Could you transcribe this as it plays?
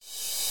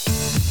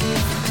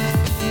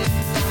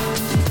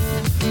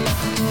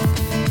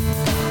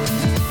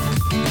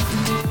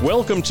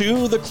Welcome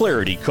to The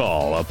Clarity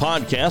Call, a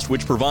podcast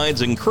which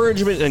provides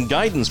encouragement and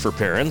guidance for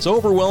parents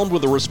overwhelmed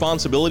with the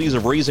responsibilities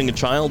of raising a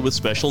child with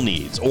special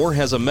needs or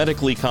has a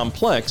medically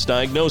complex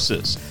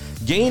diagnosis.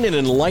 Gain an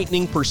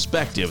enlightening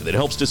perspective that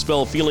helps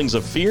dispel feelings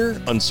of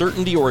fear,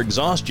 uncertainty, or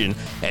exhaustion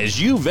as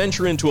you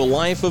venture into a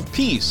life of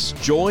peace,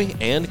 joy,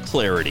 and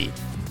clarity.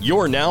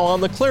 You're now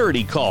on The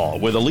Clarity Call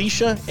with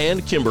Alicia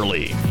and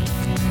Kimberly.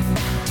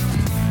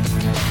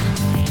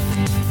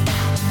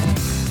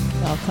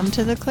 Welcome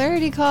to The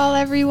Clarity Call,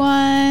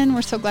 everyone.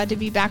 We're so glad to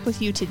be back with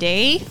you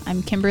today.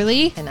 I'm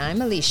Kimberly. And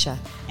I'm Alicia.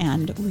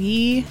 And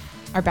we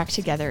are back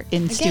together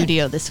in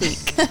studio this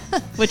week,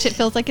 which it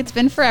feels like it's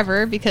been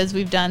forever because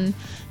we've done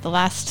the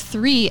last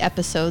 3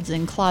 episodes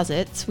in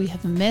closets. We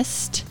have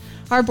missed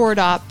our board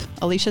op,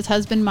 Alicia's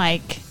husband,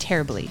 Mike,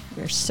 terribly.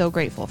 We're so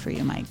grateful for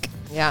you, Mike.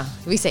 Yeah,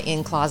 we say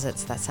in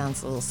closets. That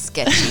sounds a little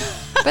sketchy,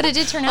 but it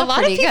did turn out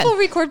pretty good. A lot of people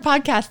record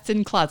podcasts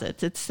in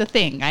closets. It's a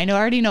thing. I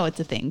already know it's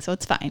a thing, so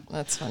it's fine.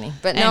 That's funny.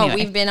 But no, anyway.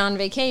 We've been on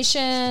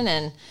vacation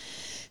and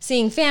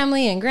seeing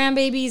family and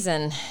grandbabies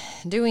and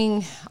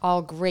doing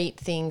all great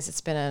things.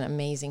 It's been an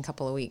amazing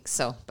couple of weeks.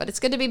 But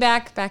it's good to be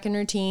back in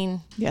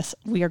routine. Yes,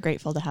 we are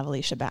grateful to have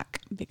Alicia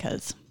back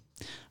because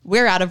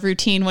we're out of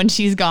routine when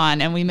she's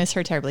gone and we miss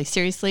her terribly.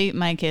 Seriously,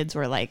 my kids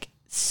were like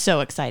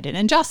so excited.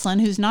 And Jocelyn,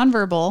 who's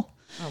nonverbal,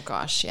 oh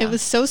gosh, yeah. It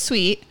was so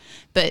sweet,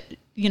 but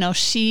you know,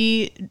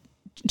 she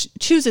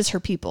chooses her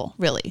people,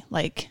 really.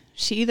 Like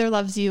she either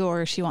loves you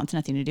or she wants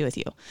nothing to do with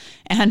you.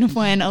 And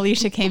when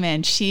Alicia came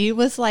in, she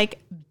was like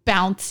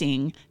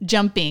bouncing,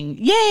 jumping,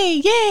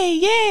 yay, yay,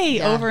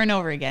 yay, over and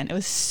over again. It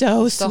was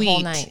so sweet. The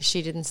whole night,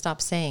 she didn't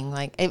stop saying,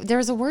 there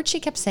was a word she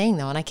kept saying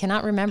though, and I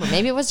cannot remember.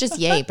 Maybe it was just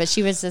yay, but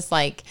she was just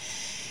like,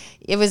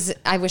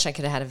 I wish I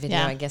could have had a video.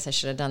 Yeah. I guess I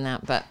should have done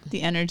that, but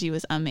the energy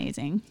was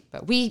amazing.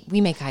 But we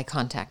make eye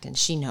contact and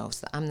she knows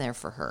that I'm there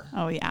for her.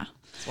 Oh yeah.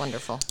 It's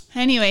wonderful.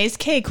 Anyways,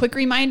 Kay, quick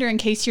reminder in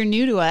case you're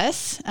new to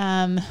us.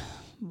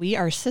 We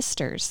are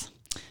sisters.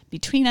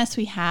 Between us,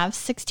 we have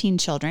 16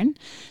 children,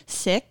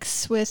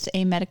 6 with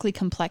a medically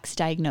complex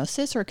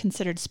diagnosis or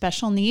considered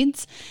special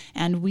needs.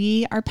 And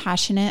we are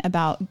passionate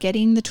about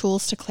getting the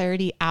tools to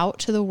clarity out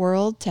to the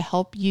world to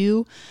help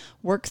you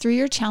work through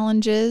your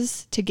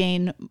challenges, to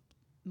gain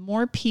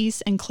more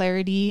peace and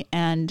clarity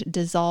and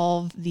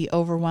dissolve the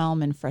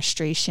overwhelm and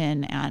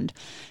frustration and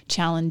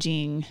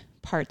challenging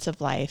parts of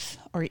life,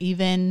 or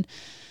even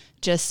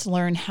just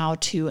learn how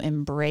to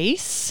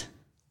embrace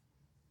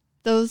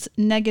those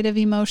negative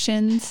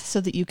emotions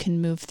so that you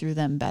can move through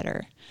them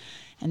better.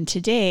 And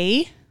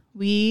today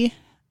we've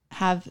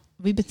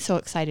been so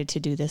excited to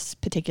do this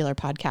particular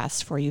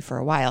podcast for you for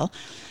a while.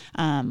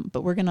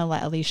 But we're going to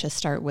let Alicia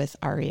start with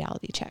our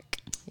reality check.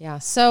 Yeah.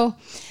 So,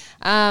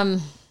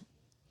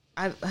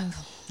 I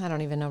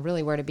don't even know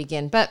really where to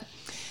begin, but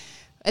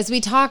as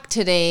we talk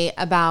today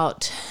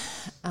about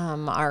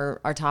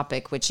our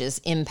topic, which is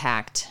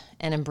impact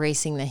and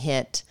embracing the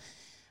hit,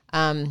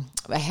 I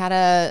had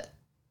a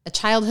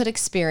childhood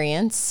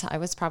experience. I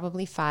was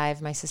probably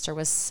 5. My sister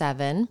was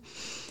 7.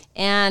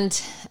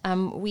 And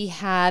we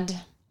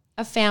had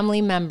a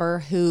family member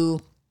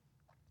who,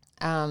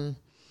 I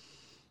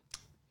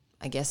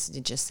guess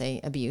you'd just say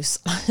abuse.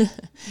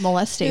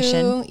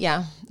 Molestation.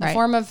 A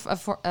form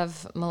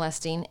of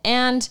molesting.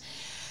 And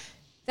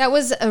that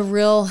was a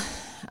real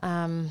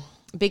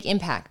big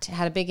impact. It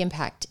had a big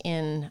impact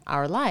in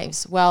our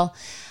lives. Well,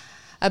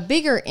 a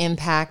bigger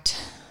impact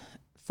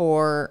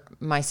for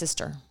my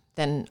sister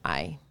than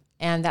I.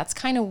 And that's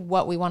kind of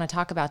what we want to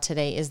talk about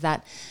today, is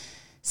that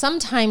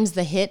sometimes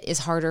the hit is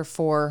harder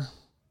for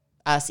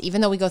us,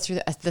 even though we go through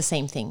the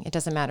same thing. It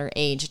doesn't matter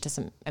age.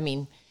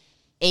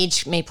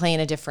 Age may play in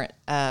a different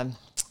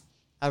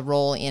a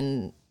role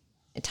in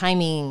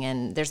timing,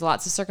 and there's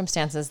lots of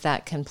circumstances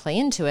that can play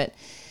into it,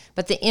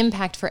 but the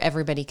impact for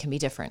everybody can be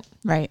different.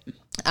 Right.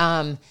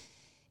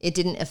 It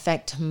didn't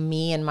affect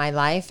me in my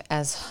life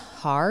as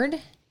hard,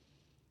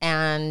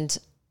 and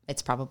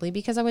it's probably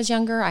because I was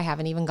younger. I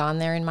haven't even gone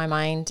there in my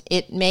mind.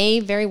 It may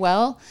very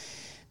well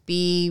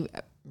be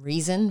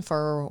reason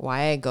for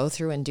why I go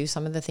through and do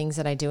some of the things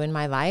that I do in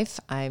my life.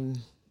 I'm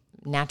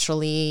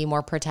naturally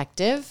more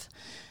protective.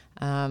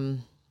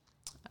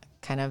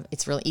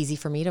 It's really easy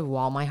for me to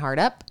wall my heart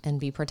up and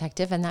be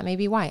protective, and that may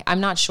be why.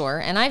 I'm not sure.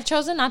 And I've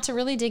chosen not to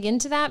really dig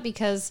into that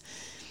because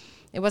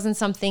it wasn't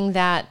something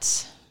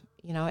that,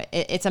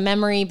 it's a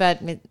memory,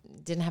 but it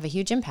didn't have a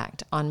huge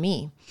impact on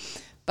me.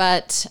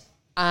 But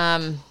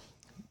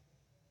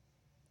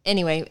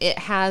anyway, it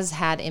has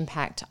had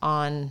impact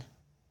on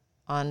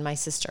my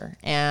sister.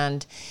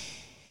 And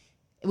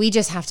we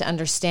just have to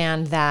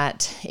understand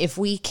that if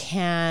we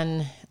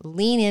can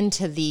lean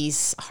into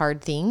these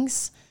hard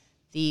things,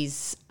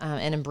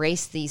 and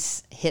embrace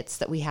these hits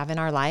that we have in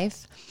our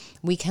life,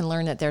 we can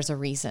learn that there's a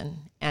reason,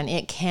 and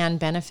it can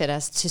benefit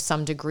us to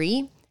some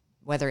degree,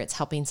 whether it's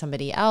helping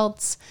somebody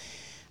else,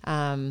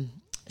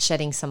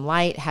 shedding some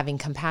light, having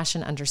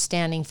compassion,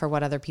 understanding for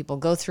what other people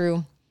go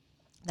through.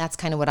 That's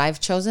kind of what I've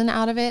chosen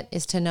out of it,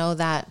 is to know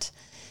that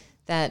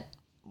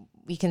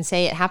we can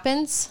say it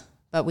happens,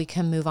 but we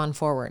can move on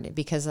forward,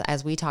 because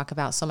as we talk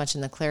about so much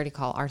in the Clarity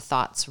Call, our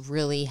thoughts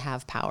really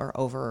have power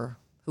over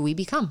who we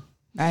become.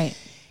 Right.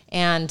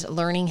 And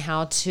learning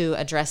how to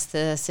address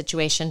the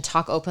situation,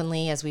 talk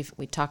openly. As we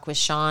talk with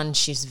Sean,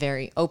 she's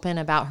very open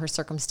about her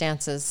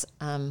circumstances.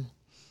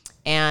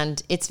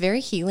 And it's very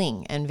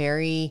healing and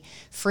very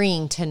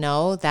freeing to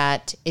know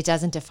that it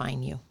doesn't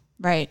define you.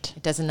 Right.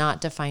 It does not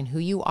define who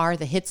you are.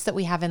 The hits that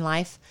we have in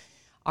life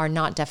are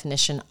not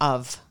definition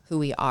of who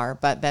we are,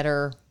 but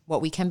better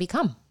what we can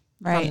become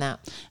from that.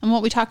 And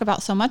what we talk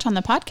about so much on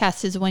the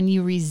podcast is when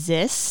you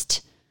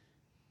resist,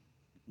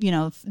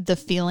 the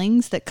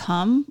feelings that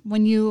come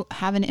when you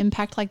have an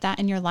impact like that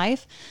in your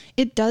life,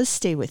 it does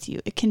stay with you.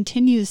 It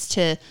continues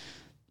to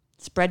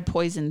spread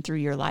poison through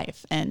your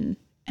life and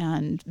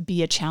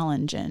be a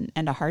challenge and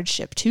a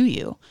hardship to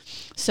you.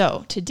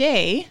 So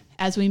today,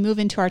 as we move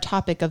into our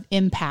topic of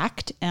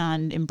impact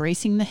and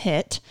embracing the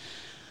hit,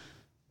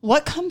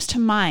 what comes to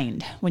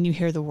mind when you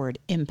hear the word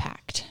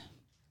impact?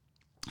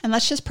 And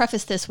let's just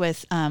preface this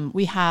with,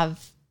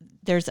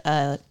 there's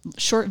a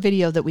short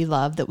video that we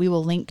love that we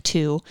will link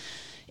to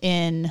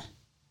in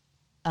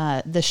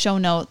the show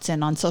notes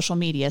and on social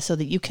media so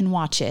that you can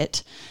watch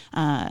it.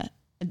 And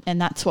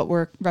that's what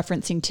we're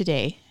referencing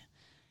today.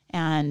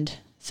 And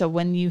so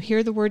when you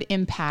hear the word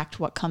impact,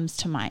 what comes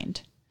to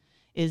mind?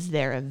 Is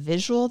there a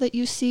visual that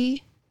you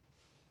see?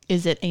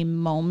 Is it a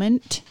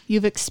moment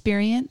you've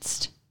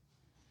experienced?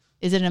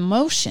 Is it an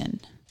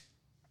emotion?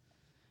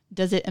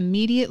 Does it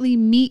immediately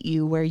meet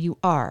you where you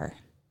are,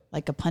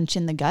 like a punch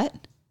in the gut?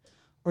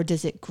 Or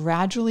does it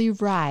gradually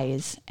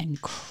rise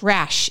and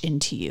crash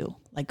into you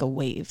like a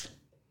wave?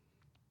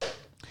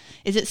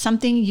 Is it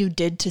something you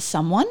did to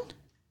someone?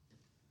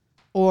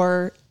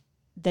 Or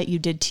that you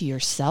did to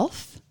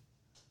yourself?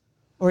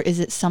 Or is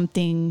it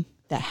something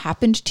that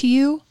happened to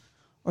you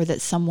or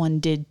that someone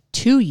did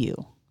to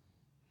you?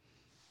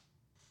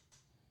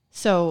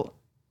 So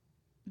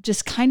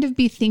just kind of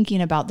be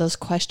thinking about those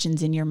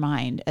questions in your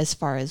mind as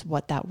far as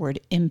what that word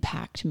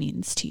impact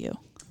means to you.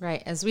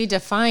 Right. As we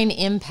define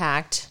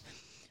impact,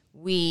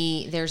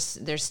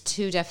 there's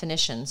two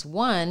definitions.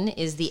 One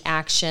is the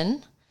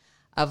action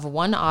of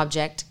one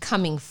object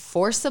coming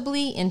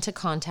forcibly into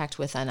contact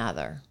with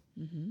another.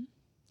 Mm-hmm.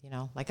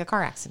 Like a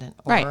car accident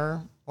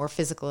or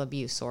physical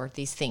abuse or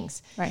these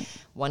things. Right.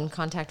 One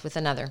contact with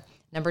another.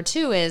 Number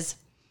two is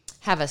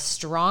have a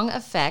strong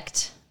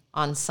effect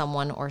on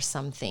someone or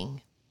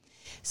something.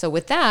 So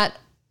with that,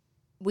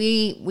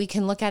 we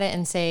can look at it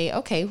and say,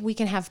 okay, we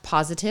can have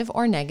positive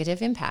or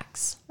negative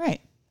impacts.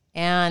 Right.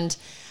 And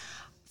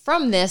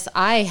from this,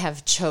 I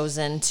have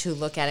chosen to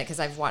look at it because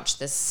I've watched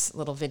this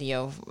little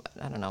video,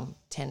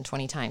 10,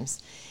 20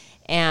 times.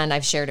 And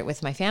I've shared it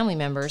with my family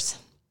members,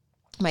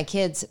 my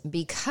kids,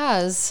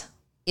 because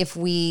if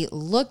we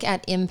look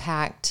at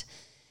impact,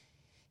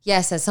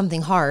 yes, as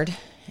something hard,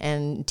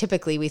 and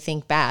typically we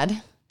think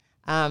bad,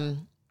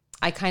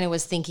 I kind of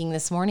was thinking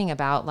this morning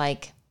about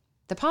like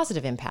the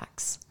positive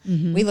impacts.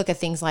 Mm-hmm. We look at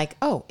things like,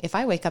 oh, if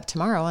I wake up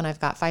tomorrow and I've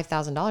got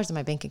 $5,000 in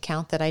my bank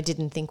account that I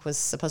didn't think was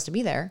supposed to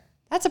be there,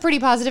 that's a pretty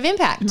positive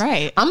impact.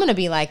 Right. I'm going to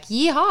be like,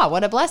 yeehaw,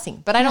 what a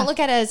blessing. But I don't look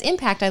at it as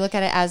impact. I look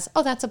at it as,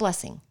 oh, that's a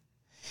blessing.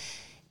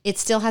 It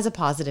still has a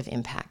positive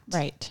impact.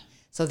 Right.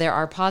 So there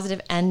are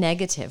positive and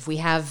negative. We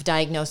have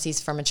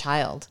diagnoses from a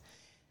child.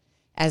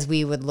 As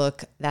we would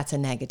look, that's a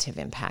negative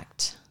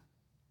impact.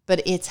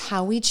 But it's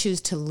how we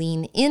choose to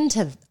lean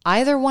into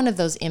either one of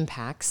those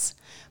impacts,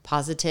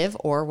 positive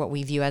or what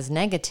we view as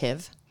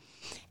negative,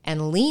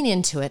 and lean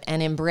into it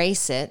and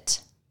embrace it.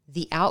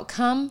 The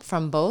outcome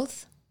from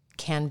both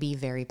can be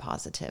very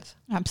positive.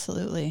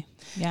 Absolutely.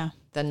 Yeah.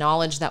 The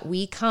knowledge that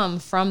we come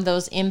from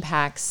those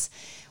impacts,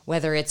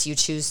 whether it's you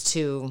choose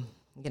to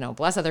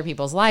bless other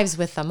people's lives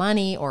with the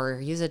money or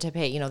use it to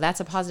pay, that's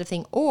a positive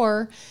thing.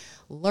 Or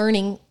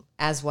learning,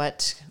 as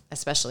what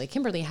especially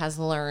Kimberly has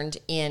learned,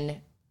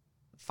 in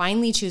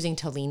finally choosing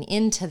to lean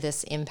into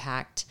this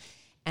impact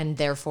and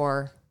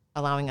therefore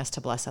allowing us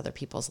to bless other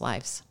people's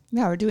lives.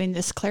 Yeah, we're doing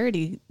the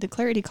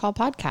Clarity Call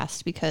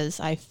podcast because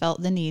I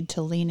felt the need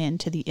to lean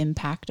into the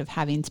impact of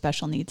having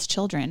special needs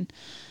children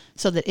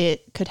so that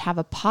it could have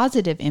a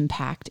positive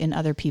impact in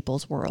other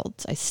people's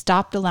worlds. I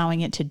stopped allowing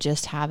it to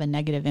just have a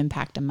negative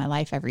impact in my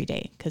life every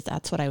day because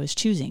that's what I was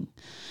choosing.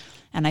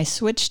 And I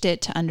switched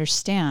it to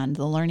understand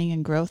the learning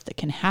and growth that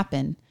can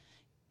happen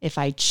if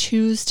I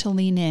choose to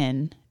lean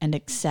in and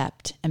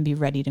accept and be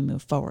ready to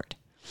move forward.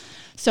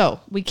 So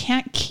we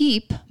can't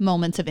keep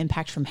moments of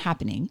impact from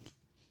happening.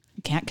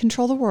 We can't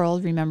control the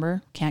world,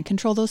 remember, can't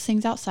control those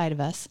things outside of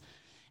us.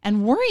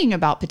 And worrying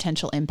about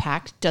potential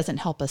impact doesn't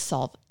help us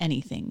solve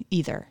anything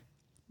either.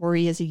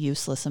 Worry is a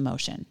useless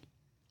emotion.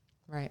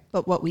 Right.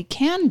 But what we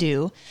can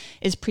do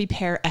is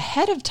prepare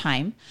ahead of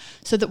time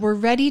so that we're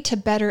ready to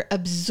better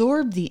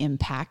absorb the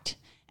impact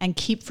and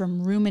keep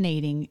from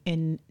ruminating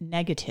in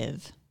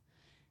negative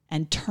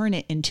and turn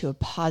it into a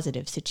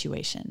positive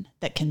situation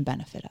that can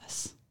benefit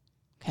us.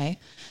 Okay?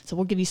 So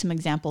we'll give you some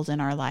examples in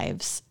our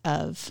lives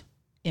of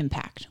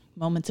impact,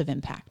 moments of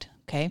impact.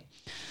 Okay?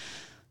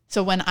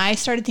 So when I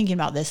started thinking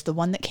about this, the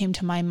one that came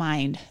to my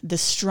mind the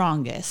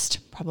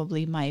strongest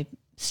probably my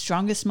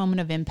strongest moment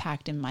of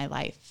impact in my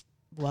life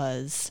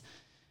was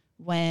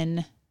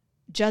when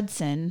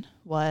Judson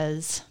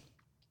was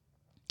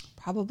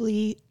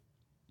probably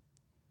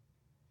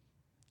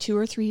 2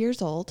 or 3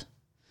 years old.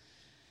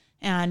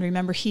 And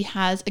remember, he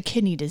has a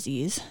kidney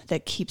disease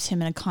that keeps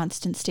him in a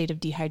constant state of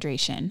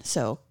dehydration.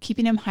 So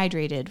keeping him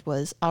hydrated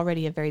was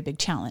already a very big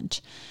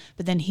challenge.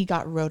 But then he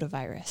got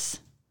rotavirus,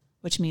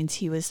 which means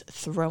he was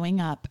throwing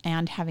up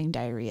and having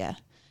diarrhea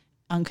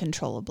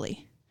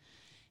uncontrollably.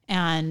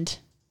 And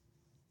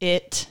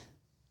it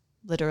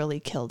literally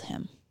killed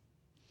him.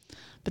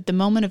 But the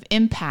moment of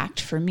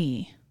impact for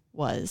me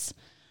was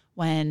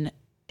when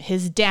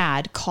his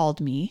dad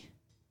called me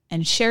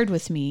and shared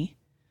with me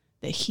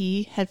that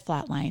he had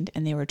flatlined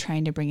and they were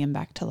trying to bring him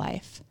back to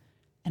life.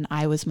 And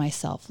I was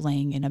myself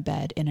laying in a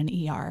bed in an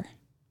ER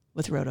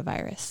with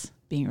rotavirus,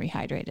 being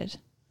rehydrated.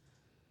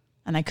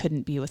 And I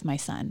couldn't be with my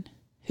son,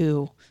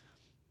 who,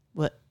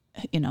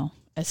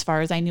 as far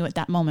as I knew at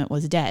that moment,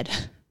 was dead.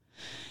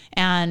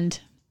 And,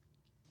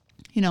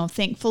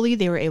 thankfully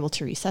they were able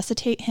to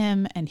resuscitate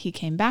him and he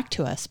came back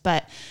to us.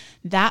 But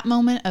that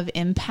moment of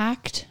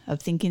impact of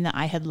thinking that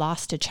I had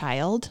lost a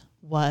child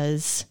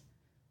was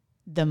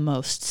the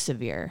most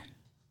severe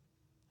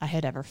I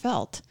had ever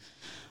felt.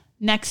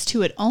 Next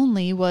to it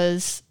only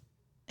was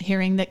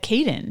hearing that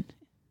Caden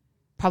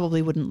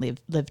probably wouldn't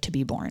live to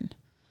be born,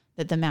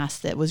 that the mass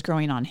that was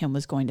growing on him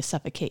was going to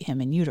suffocate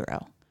him in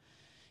utero,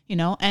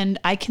 and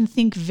I can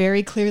think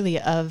very clearly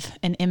of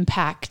an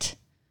impact,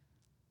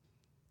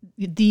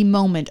 the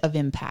moment of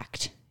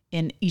impact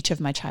in each of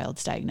my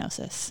child's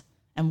diagnosis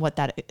and what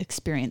that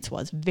experience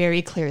was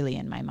very clearly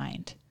in my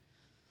mind.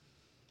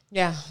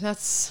 Yeah,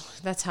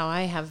 that's how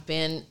I have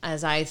been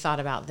as I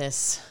thought about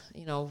this,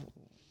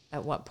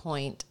 at what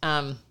point.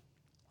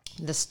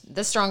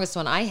 The strongest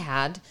one I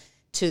had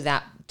to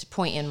that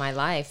point in my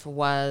life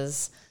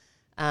was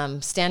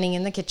standing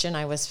in the kitchen.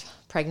 I was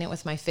pregnant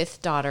with my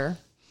 5th daughter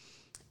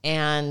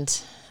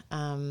and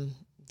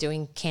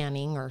doing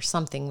canning or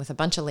something with a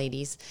bunch of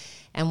ladies.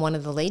 And one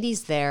of the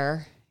ladies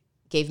there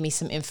gave me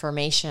some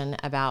information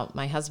about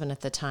my husband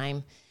at the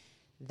time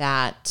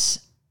that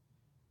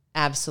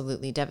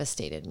absolutely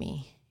devastated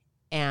me.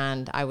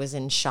 And I was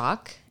in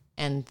shock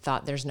and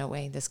thought, there's no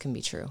way this can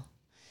be true.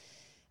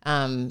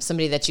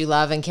 Somebody that you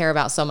love and care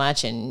about so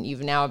much and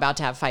you've now about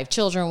to have 5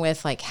 children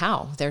with,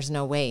 how? There's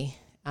no way.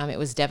 It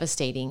was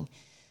devastating.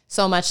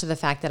 So much to the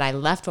fact that I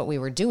left what we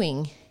were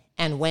doing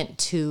and went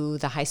to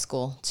the high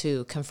school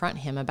to confront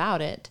him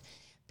about it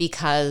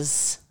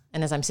because,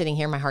 and as I'm sitting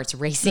here, my heart's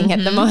racing at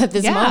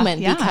this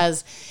moment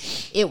because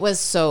it was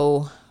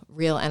so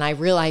real. And I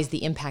realized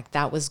the impact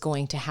that was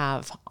going to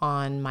have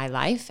on my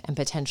life and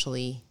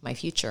potentially my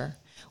future,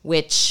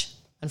 which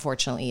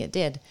unfortunately it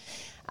did.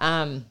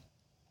 And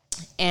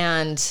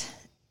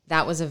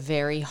that was a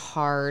very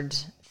hard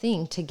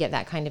thing to get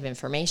that kind of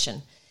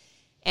information.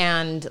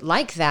 And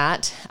like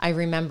that, I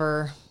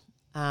remember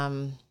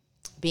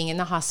being in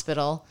the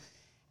hospital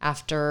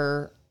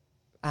after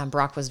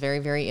Brock was very,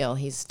 very ill.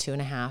 He's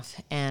 2.5,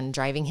 and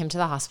driving him to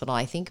the hospital.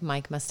 I think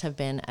Mike must have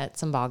been at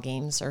some ball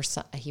games or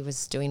he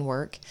was doing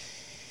work.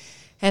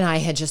 And I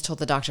had just told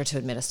the doctor to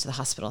admit us to the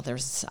hospital.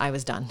 I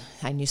was done.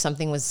 I knew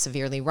something was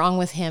severely wrong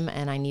with him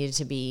and I needed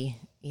to be,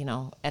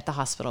 at the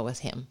hospital with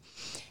him.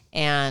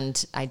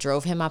 And I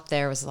drove him up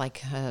there. It was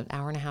like an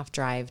 1.5-hour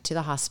drive to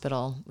the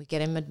hospital. We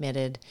get him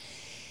admitted.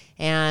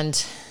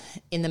 And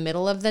in the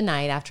middle of the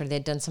night, after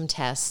they'd done some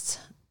tests,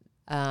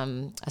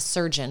 a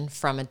surgeon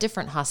from a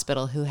different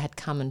hospital who had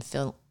come and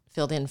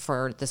filled in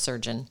for the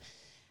surgeon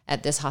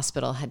at this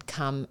hospital had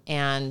come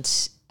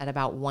and at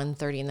about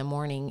 1:30 in the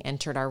morning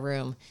entered our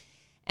room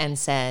and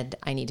said,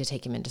 I need to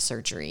take him into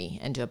surgery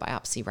and do a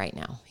biopsy right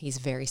now. He's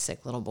a very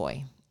sick little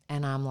boy.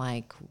 And I'm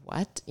like,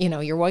 what?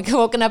 You're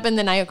woken up in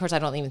the night. Of course, I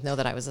don't even know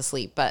that I was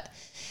asleep, but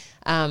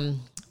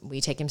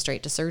we take him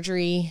straight to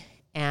surgery.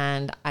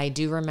 And I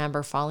do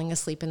remember falling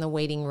asleep in the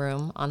waiting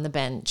room on the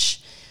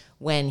bench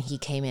when he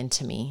came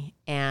into me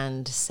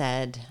and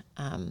said,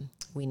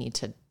 we need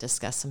to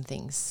discuss some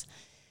things.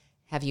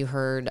 Have you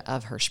heard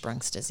of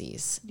Hirschsprung's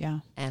disease? Yeah.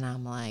 And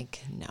I'm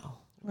like, no.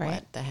 Right.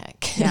 What the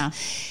heck? Yeah.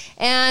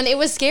 And it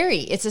was scary.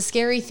 It's a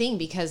scary thing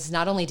because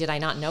not only did I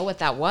not know what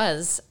that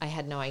was, I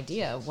had no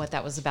idea what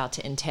that was about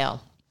to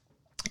entail.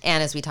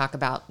 And as we talk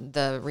about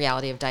the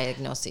reality of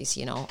diagnoses,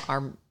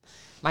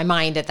 my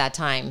mind at that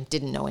time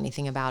didn't know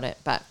anything about it,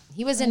 but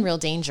he was in real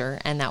danger.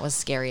 And that was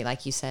scary.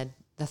 Like you said,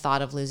 the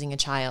thought of losing a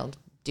child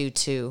due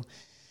to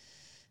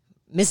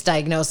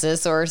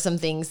misdiagnosis or some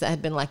things that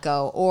had been let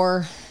go,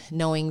 or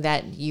knowing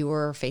that you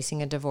were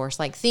facing a divorce,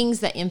 like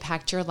things that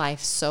impact your life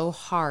so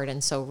hard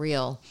and so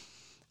real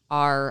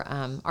are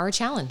a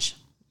challenge.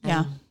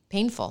 And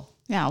painful.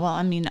 Yeah.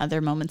 Well,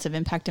 other moments of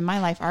impact in my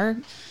life are,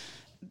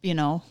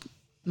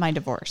 my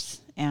divorce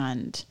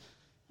and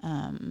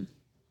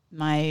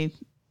my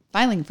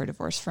filing for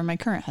divorce from my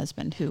current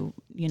husband, who,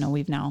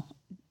 we've now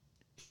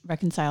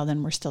reconciled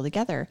and we're still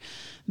together.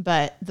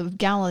 But the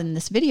gal in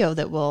this video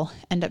that we'll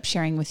end up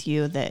sharing with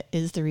you, that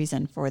is the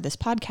reason for this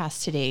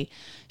podcast today,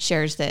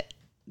 shares that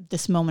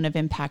this moment of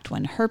impact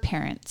when her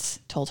parents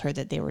told her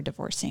that they were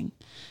divorcing,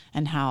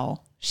 and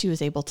how she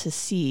was able to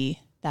see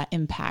that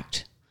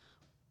impact,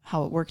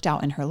 how it worked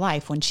out in her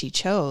life when she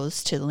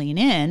chose to lean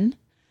in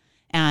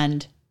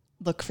and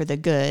look for the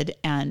good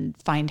and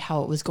find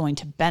how it was going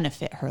to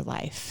benefit her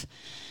life.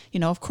 You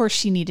know, of course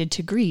she needed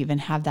to grieve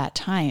and have that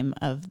time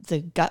of the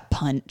gut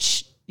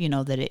punch, you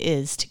know, that it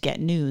is to get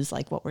news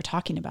like what we're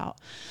talking about.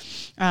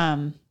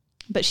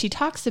 But she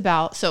talks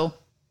about, so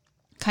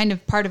kind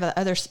of part of the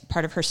other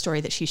part of her story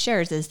that she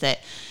shares is that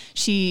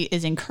she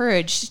is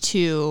encouraged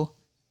to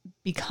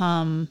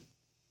become,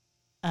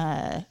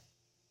 to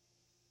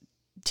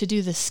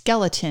do the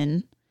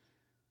skeleton,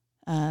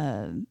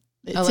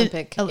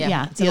 Olympic.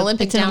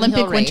 It's an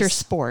Olympic winter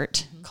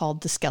sport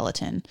called the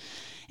skeleton.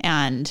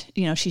 And,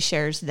 you know, she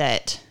shares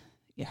that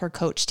her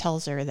coach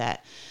tells her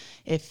that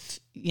if,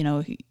 you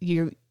know,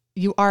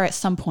 you are at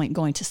some point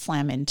going to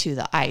slam into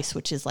the ice,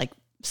 which is like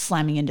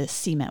slamming into a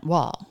cement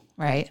wall,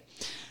 right?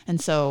 And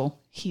so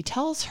he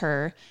tells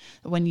her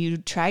when you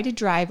try to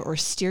drive or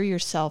steer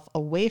yourself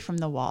away from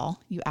the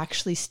wall, you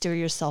actually steer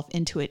yourself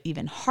into it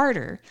even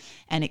harder,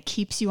 and it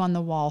keeps you on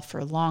the wall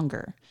for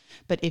longer.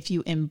 But if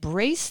you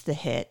embrace the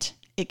hit,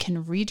 it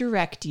can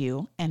redirect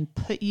you and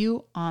put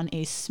you on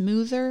a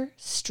smoother,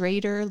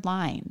 straighter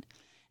line,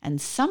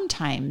 and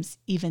sometimes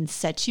even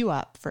set you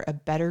up for a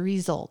better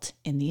result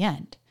in the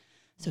end.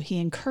 So he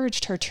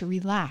encouraged her to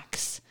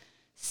relax,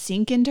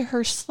 sink into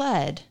her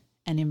sled,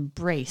 and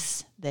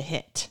embrace the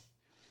hit.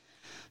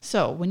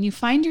 So when you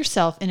find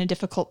yourself in a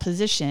difficult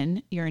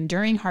position, you're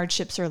enduring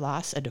hardships or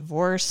loss, a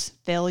divorce,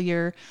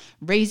 failure,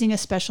 raising a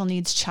special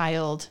needs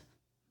child,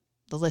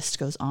 the list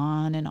goes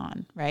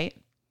on, right?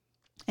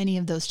 Any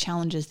of those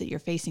challenges that you're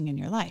facing in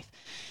your life,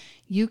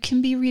 you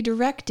can be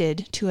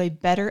redirected to a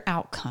better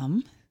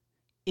outcome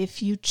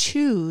if you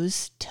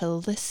choose to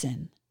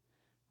listen,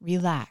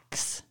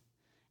 relax,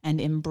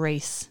 and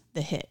embrace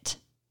the hit.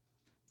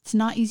 It's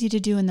not easy to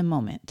do in the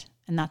moment,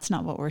 and that's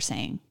not what we're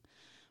saying.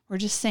 We're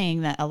just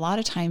saying that a lot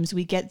of times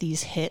we get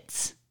these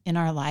hits in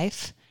our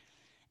life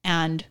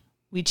and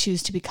we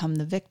choose to become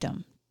the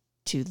victim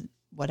to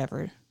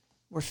whatever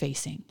we're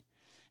facing.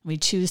 We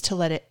choose to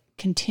let it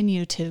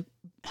continue to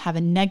have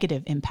a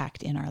negative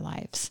impact in our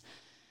lives.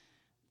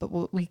 But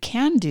what we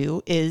can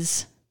do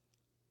is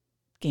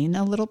gain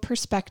a little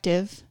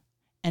perspective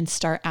and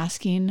start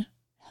asking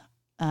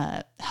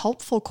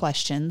helpful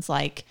questions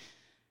like,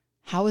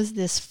 how is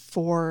this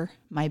for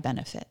my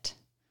benefit?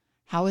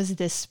 How is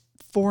this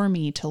for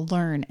me to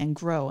learn and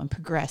grow and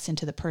progress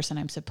into the person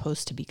I'm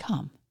supposed to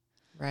become?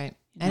 Right.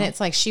 You know? And it's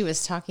like she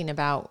was talking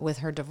about with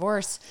her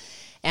divorce,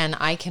 and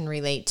I can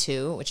relate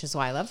to, which is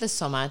why I love this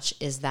so much,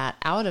 is that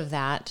out of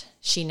that,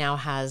 she now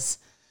has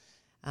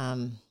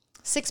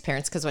 6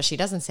 parents, because what she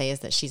doesn't say is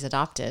that she's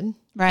adopted.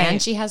 Right.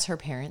 And she has her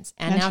parents.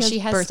 And now she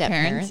has birth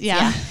step-parents.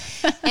 Yeah.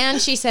 And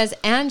she says,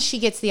 and she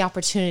gets the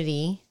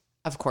opportunity,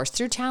 of course,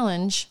 through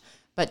challenge,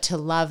 but to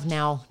love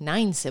now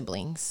 9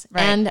 siblings.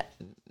 Right.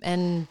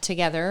 And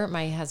together,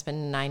 my husband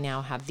and I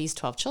now have these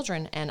 12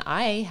 children, and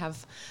I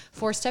have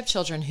 4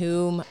 stepchildren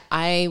whom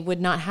I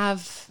would not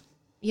have,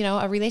 you know,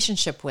 a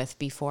relationship with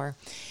before.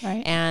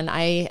 Right. And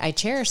I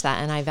cherish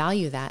that, and I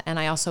value that. And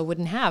I also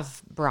wouldn't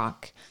have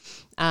Brock.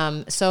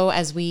 So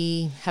as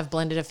we have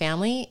blended a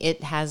family,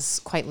 it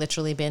has quite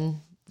literally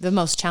been the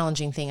most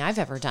challenging thing I've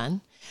ever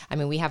done. I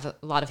mean, we have a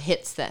lot of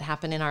hits that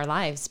happen in our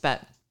lives,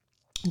 but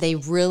they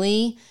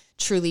really,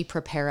 truly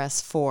prepare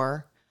us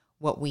for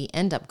what we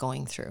end up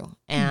going through.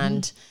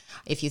 And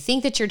if you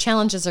think that your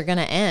challenges are going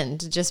to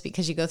end just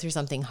because you go through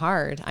something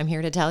hard, I'm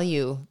here to tell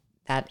you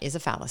that is a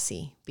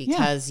fallacy,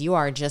 because you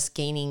are just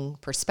gaining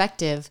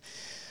perspective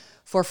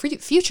for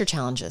future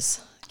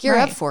challenges. Gear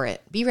up for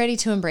it. Be ready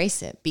to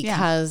embrace it,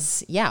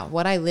 because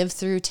what I live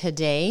through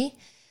today,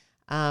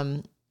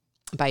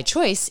 by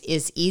choice,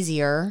 is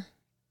easier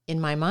in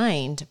my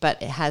mind,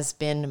 but it has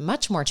been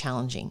much more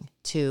challenging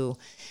to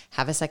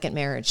have a second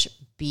marriage,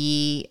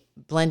 be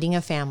blending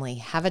a family,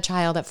 have a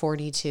child at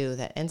 42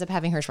 that ends up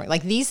having her short.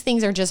 Like, these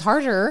things are just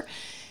harder,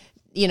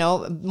 you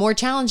know, more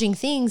challenging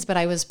things, but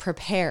I was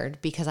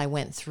prepared because I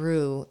went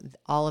through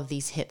all of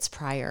these hits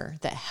prior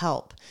that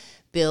help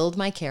build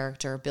my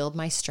character, build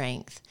my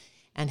strength,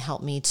 and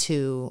help me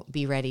to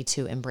be ready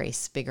to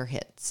embrace bigger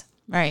hits.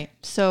 Right.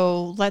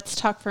 So let's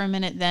talk for a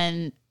minute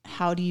then.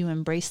 How do you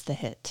embrace the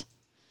hit?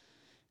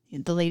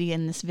 The lady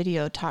in this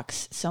video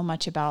talks so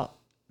much about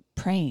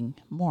praying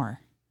more.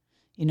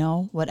 You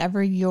know,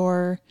 whatever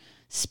your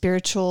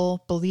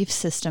spiritual belief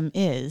system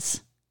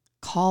is,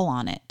 call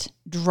on it,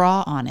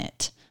 draw on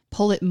it,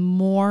 pull it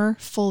more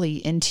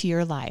fully into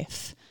your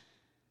life.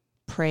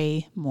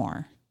 Pray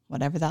more,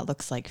 whatever that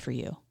looks like for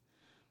you.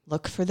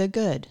 Look for the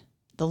good,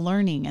 the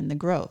learning and the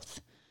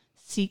growth.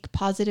 Seek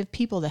positive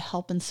people to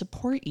help and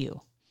support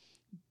you.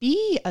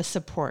 Be a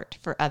support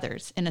for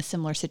others in a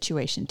similar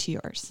situation to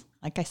yours.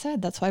 Like I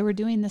said, that's why we're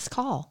doing this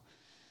call,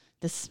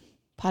 this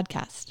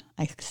podcast.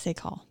 I say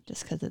call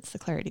just because it's the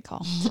clarity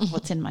call. It's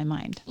what's in my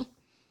mind.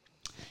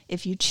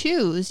 If you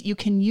choose, you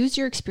can use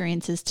your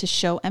experiences to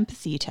show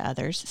empathy to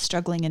others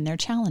struggling in their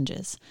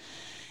challenges.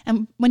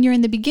 And when you're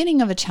in the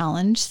beginning of a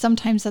challenge,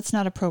 sometimes that's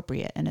not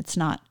appropriate and it's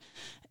not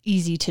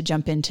easy to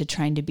jump into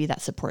trying to be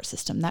that support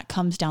system. That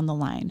comes down the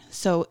line.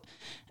 So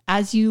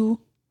as you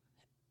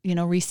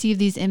receive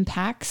these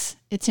impacts,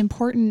 it's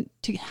important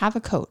to have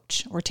a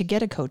coach or to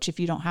get a coach if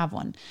you don't have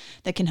one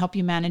that can help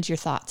you manage your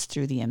thoughts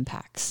through the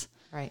impacts.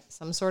 Right.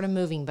 Some sort of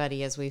moving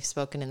buddy, as we've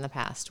spoken in the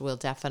past, will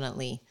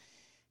definitely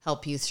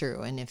help you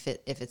through. And if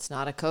it's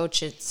not a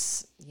coach,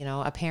 it's,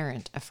 a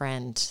parent, a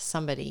friend,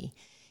 somebody,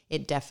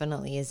 it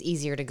definitely is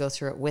easier to go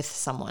through it with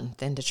someone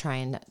than to try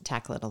and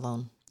tackle it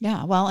alone.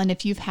 Yeah. Well, and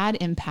if you've had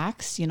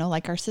impacts,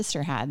 like our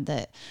sister had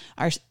that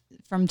are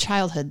from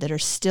childhood that are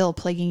still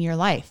plaguing your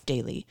life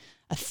daily,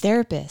 a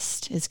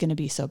therapist is going to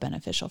be so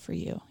beneficial for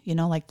you.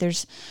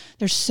 There's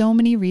so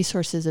many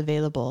resources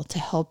available to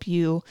help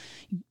you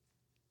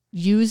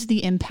use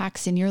the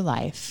impacts in your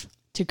life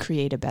to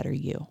create a better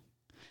you.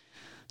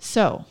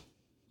 So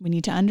we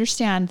need to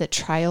understand that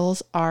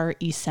trials are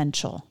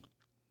essential.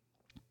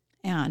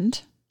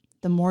 And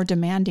the more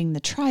demanding the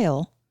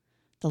trial,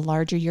 the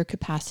larger your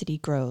capacity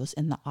grows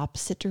in the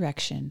opposite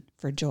direction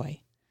for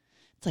joy.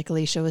 It's like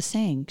Alicia was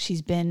saying,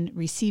 she's been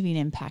receiving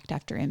impact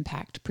after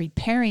impact,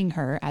 preparing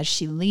her as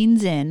she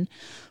leans in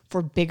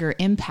for bigger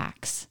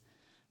impacts.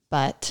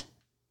 But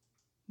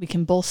we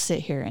can both sit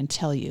here and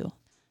tell you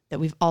that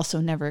we've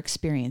also never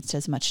experienced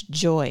as much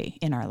joy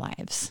in our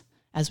lives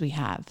as we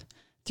have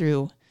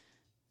through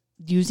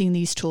using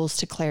these tools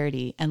to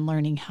clarity and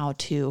learning how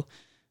to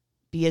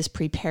be as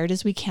prepared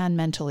as we can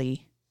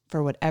mentally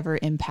for whatever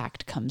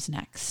impact comes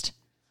next.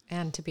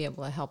 And to be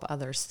able to help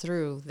others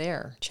through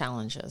their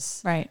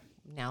challenges. Right.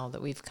 Now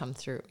that we've come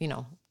through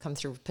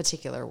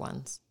particular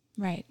ones.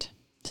 Right.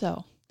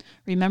 So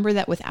remember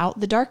that without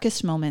the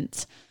darkest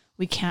moments,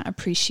 we can't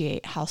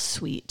appreciate how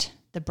sweet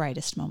the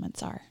brightest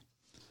moments are.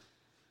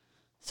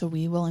 So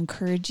we will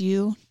encourage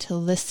you to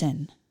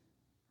listen,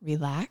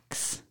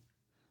 relax,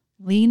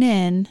 lean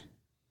in,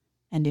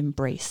 and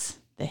embrace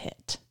the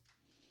hit.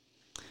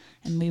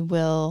 And we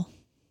will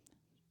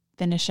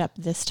finish up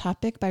this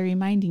topic by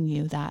reminding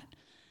you that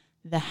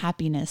the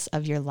happiness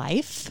of your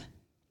life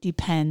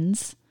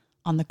depends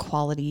on the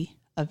quality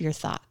of your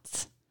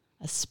thoughts,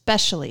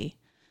 especially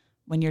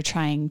when you're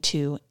trying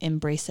to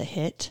embrace a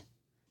hit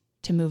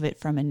to move it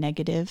from a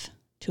negative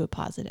to a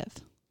positive.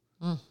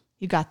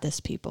 You got this,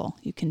 people.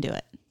 You can do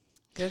it.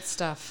 Good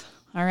stuff.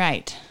 All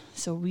right.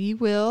 So we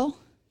will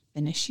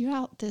finish you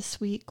out this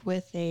week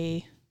with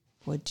a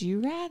Would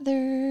You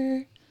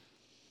Rather?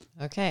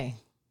 Okay.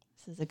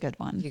 This is a good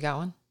one. You got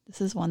one? This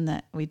is one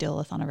that we deal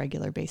with on a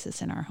regular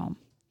basis in our home.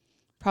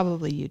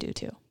 Probably you do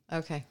too.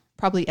 Okay.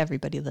 Probably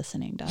everybody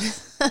listening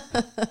does.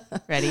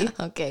 Ready?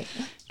 Okay.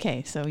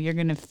 Okay, so you're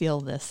going to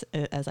feel this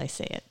as I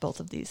say it, both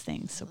of these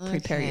things. So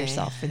prepare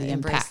yourself for the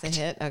impact. Embrace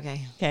the hit.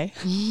 Okay.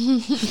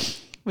 Okay.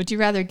 Would you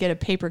rather get a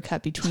paper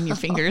cut between your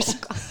fingers?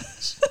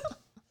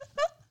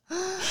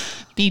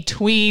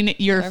 Between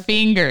your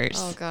fingers.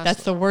 Oh, gosh.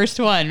 That's the worst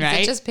one,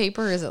 right? Is it just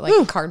paper or is it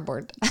like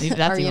cardboard?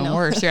 That's even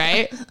worse,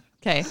 right?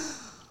 Okay.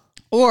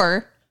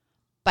 Or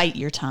bite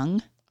your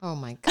tongue. Oh,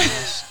 my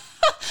gosh.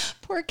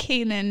 Poor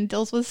Kanan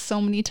deals with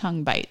so many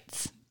tongue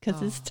bites because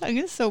his tongue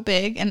is so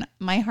big, and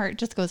my heart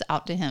just goes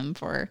out to him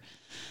for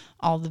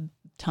all the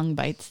tongue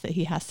bites that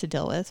he has to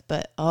deal with.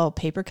 But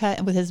paper cut,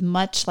 and with as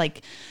much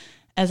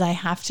as I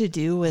have to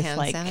do with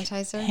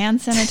hand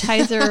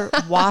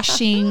sanitizer,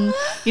 washing,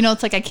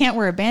 it's like I can't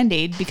wear a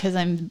Band-Aid because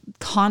I'm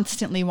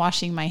constantly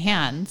washing my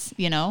hands,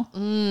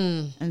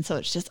 and so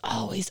it's just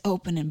always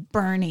open and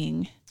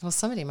burning. Well,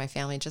 somebody in my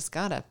family just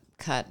got a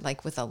cut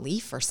with a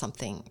leaf or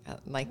something,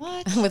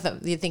 what?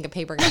 You think a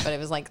paper cut, but it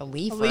was like a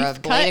leaf or leaf a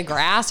blade of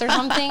grass or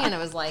something, and it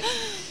was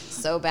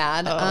so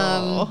bad.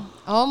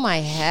 Oh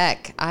my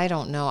heck, I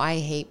don't know. I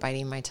hate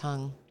biting my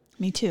tongue.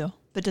 Me too.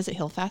 But does it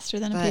heal faster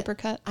than a paper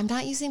cut? I'm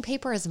not using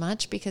paper as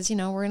much because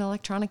we're in an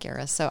electronic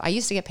era. So I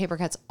used to get paper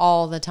cuts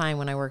all the time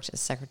when I worked as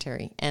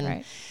secretary,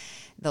 and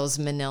those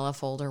manila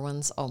folder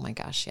ones. Oh my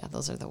gosh, yeah,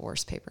 those are the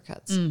worst paper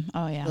cuts.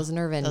 Oh yeah, those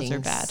nerve endings. Those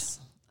are bad.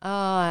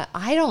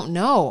 I don't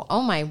know.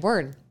 Oh my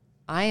word.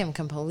 I am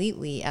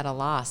completely at a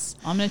loss.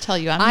 I'm going to tell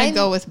you, I'm going to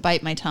go with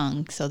bite my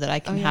tongue so that I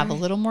can have a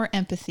little more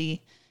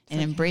empathy in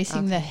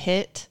embracing the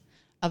hit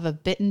of a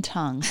bitten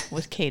tongue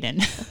with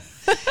Kaden.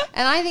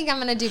 And I think I'm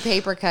going to do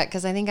paper cut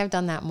because I think I've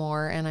done that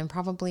more and I'm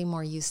probably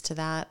more used to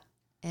that.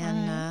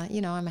 And,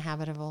 I'm a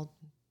habit of old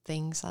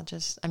things.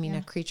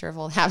 A creature of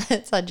old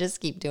habits. I'll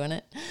just keep doing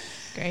it.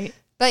 Great.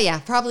 But yeah,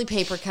 probably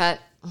paper cut.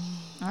 All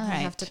right. I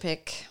have to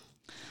pick.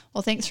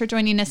 Well, thanks for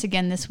joining us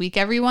again this week,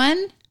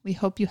 everyone. We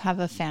hope you have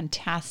a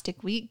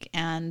fantastic week,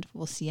 and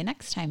we'll see you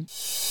next time.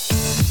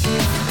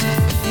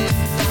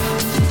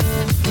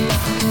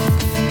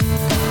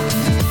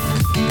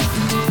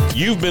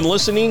 You've been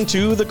listening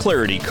to The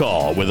Clarity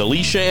Call with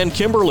Alicia and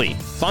Kimberly.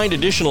 Find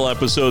additional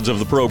episodes of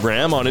the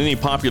program on any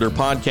popular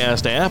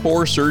podcast app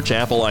or search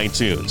Apple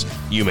iTunes.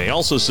 You may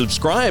also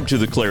subscribe to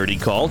The Clarity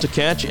Call to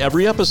catch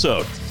every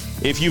episode.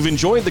 If you've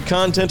enjoyed the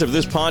content of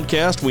this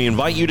podcast, we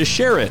invite you to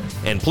share it,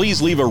 and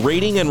please leave a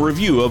rating and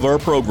review of our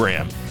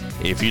program.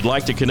 If you'd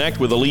like to connect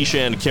with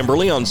Alicia and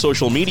Kimberly on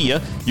social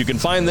media, you can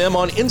find them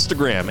on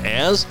Instagram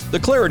as The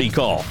Clarity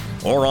Call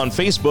or on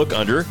Facebook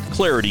under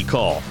Clarity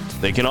Call.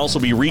 They can also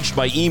be reached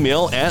by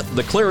email at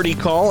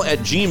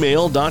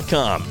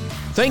theclaritycall@gmail.com.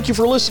 Thank you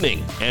for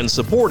listening and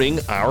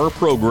supporting our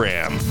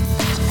program.